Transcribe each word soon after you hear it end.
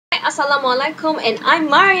Assalamualaikum, and I'm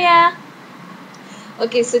Maria.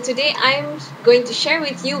 Okay, so today I'm going to share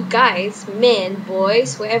with you guys, men,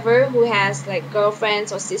 boys, whoever who has like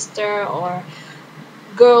girlfriends or sister or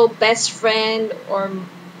girl best friend or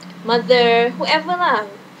mother, whoever lah.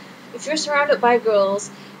 If you're surrounded by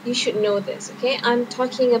girls, you should know this, okay? I'm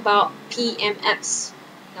talking about PMS.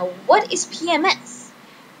 Now, what is PMS?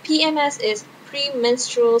 PMS is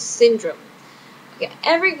premenstrual syndrome. Okay,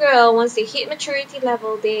 every girl, once they hit maturity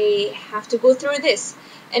level, they have to go through this.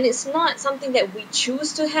 And it's not something that we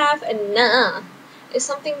choose to have, and nah. It's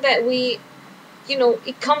something that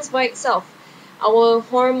it comes by itself. Our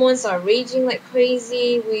hormones are raging like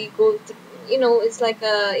crazy. We go through, it's like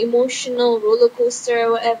a emotional roller coaster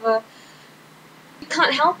or whatever. We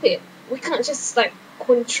can't help it. We can't just like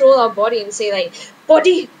control our body and say like,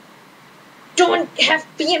 body, don't have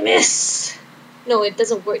PMS. No, it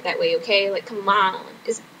doesn't work that way, okay? Like, come on.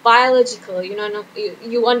 It's biological,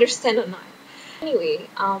 you understand or not. Anyway,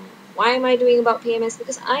 why am I doing about PMS?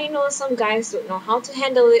 Because I know some guys don't know how to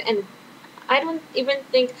handle it, and I don't even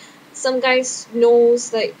think some guys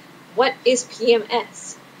knows, like, what is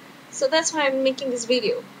PMS. So that's why I'm making this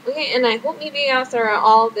video, okay? And I hope maybe after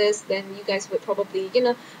all this, then you guys would probably,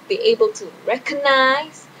 be able to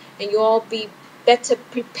recognize, and you all be better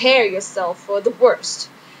prepare yourself for the worst.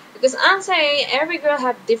 Because I'm saying every girl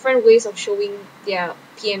have different ways of showing their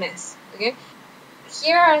PMS, okay?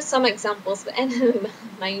 Here are some examples, and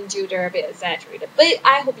mind you, they're a bit exaggerated, but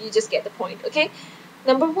I hope you just get the point, okay?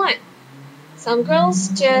 Number one, some girls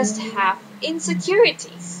just have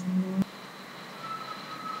insecurities.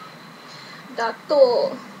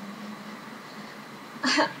 Dato,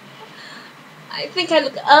 I think I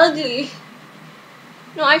look ugly.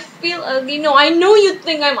 No, I feel ugly. No, I know you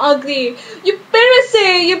think I'm ugly. You better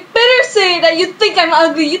say that you think I'm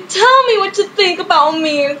ugly. You tell me what you think about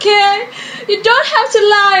me, okay? You don't have to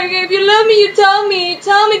lie, okay? If you love me, you tell me.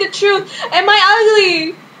 Tell me the truth. Am I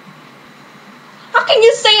ugly? How can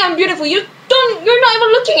you say I'm beautiful? You're not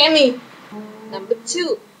even looking at me. Number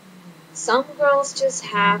two, some girls just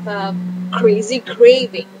have crazy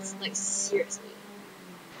cravings. Like, seriously.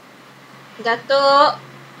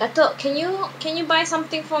 Dato, can you buy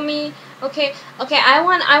something for me? Okay, I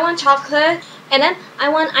want chocolate, and then I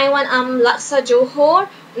want laksa Johor.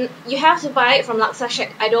 You have to buy it from Laksa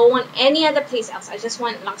Shack. I don't want any other place else. I just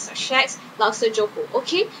want Laksa Shack's Laksa Johor,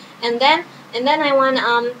 okay? And then I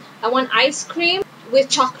want ice cream with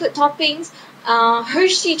chocolate toppings.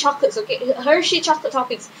 Hershey chocolates, okay? Hershey chocolate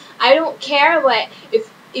toppings. I don't care what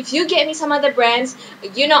if you get me some other brands,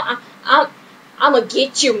 I'ma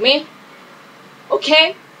get you, man.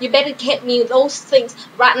 Okay? You better get me those things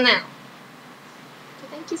right now. Okay,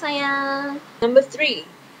 thank you, sayang. Number three,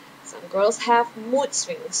 some girls have mood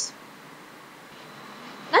swings.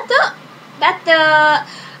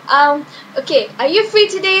 Okay, are you free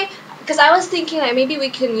today? Because I was thinking like maybe we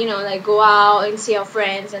can, like go out and see our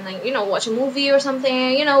friends and like, watch a movie or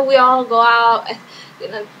something. We all go out,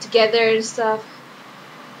 together and stuff.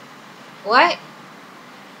 What?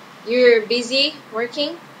 You're busy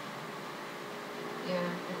working? Yeah,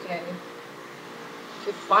 okay.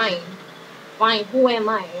 Okay, fine. Who am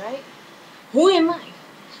I, right? Who am I?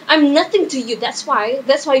 I'm nothing to you. That's why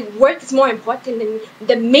work is more important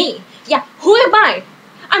than me. Yeah, who am I?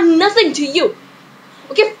 I'm nothing to you.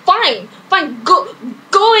 Okay, fine. Go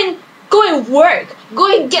and work. Go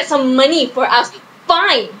and get some money for us.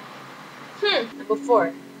 Fine. Number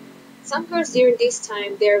four. Some girls during this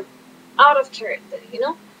time, they're out of character,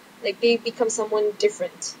 Like they become someone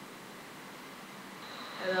different.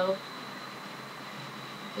 Hello?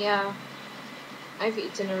 Yeah, I've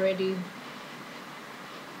eaten already.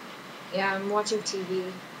 Yeah, I'm watching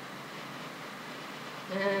TV.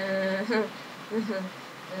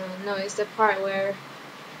 No, it's the part where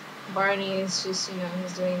Barney is just,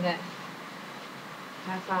 he's doing that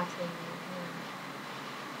half-ass thing.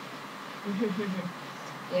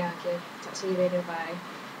 Yeah, okay. Talk to you later, bye.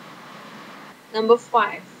 Number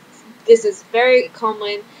five. This is very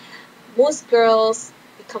common. Most girls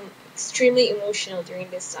become extremely emotional during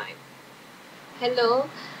this time. Hello?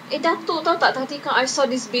 Dato, tahu tak tadi kan I saw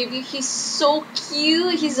this baby. He's so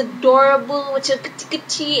cute. He's adorable. Macam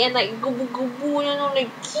kecil-kecil and like gubu-gubu, like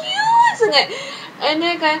cute sangat. And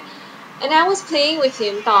then and I was playing with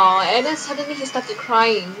him tau. And then suddenly he started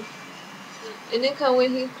crying. And then when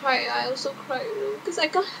he cried, I also cried because I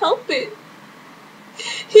can't help it.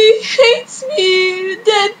 He hates me.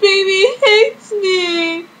 That baby hates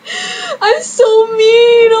me. I'm so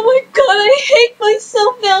mean. Oh my god, I hate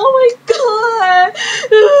myself now. Oh my god.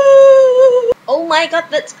 Oh my god,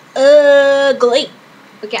 that's ugly.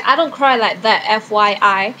 Okay, I don't cry like that,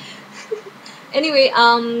 FYI. Anyway,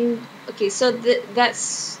 okay, so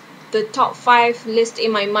that's the top 5 list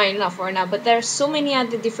in my mind lah for now. But there are so many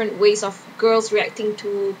other different ways of girls reacting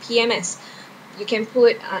to PMS. You can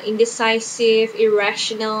put indecisive,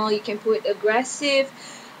 irrational. You can put aggressive,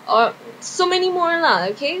 or so many more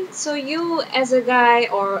lah. Okay, so you as a guy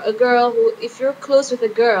or a girl who, if you're close with a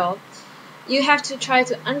girl, you have to try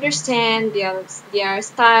to understand their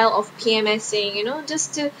style of PMSing, you know,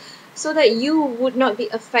 just to so that you would not be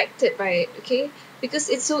affected by it, okay? Because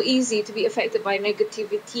it's so easy to be affected by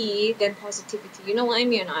negativity than positivity. You know what I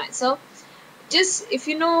mean, right? So just if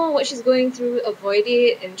you know what she's going through, avoid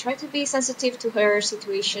it and try to be sensitive to her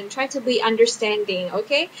situation. Try to be understanding,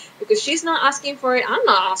 okay? Because she's not asking for it, I'm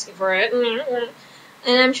not asking for it.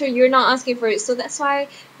 And I'm sure you're not asking for it. So that's why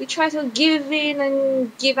we try to give in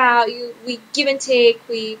and give out. We give and take.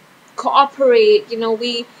 We cooperate. You know,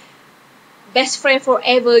 we best friend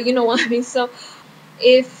forever. You know what I mean? So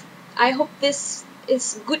if I hope this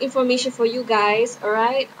is good information for you guys.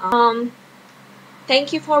 Alright.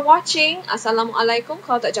 Thank you for watching. Assalamualaikum.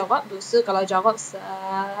 Kalau tak jawab dosa. Kalau jawab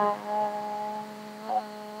sayang.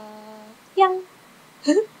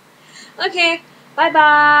 Okay. Bye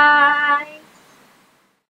bye.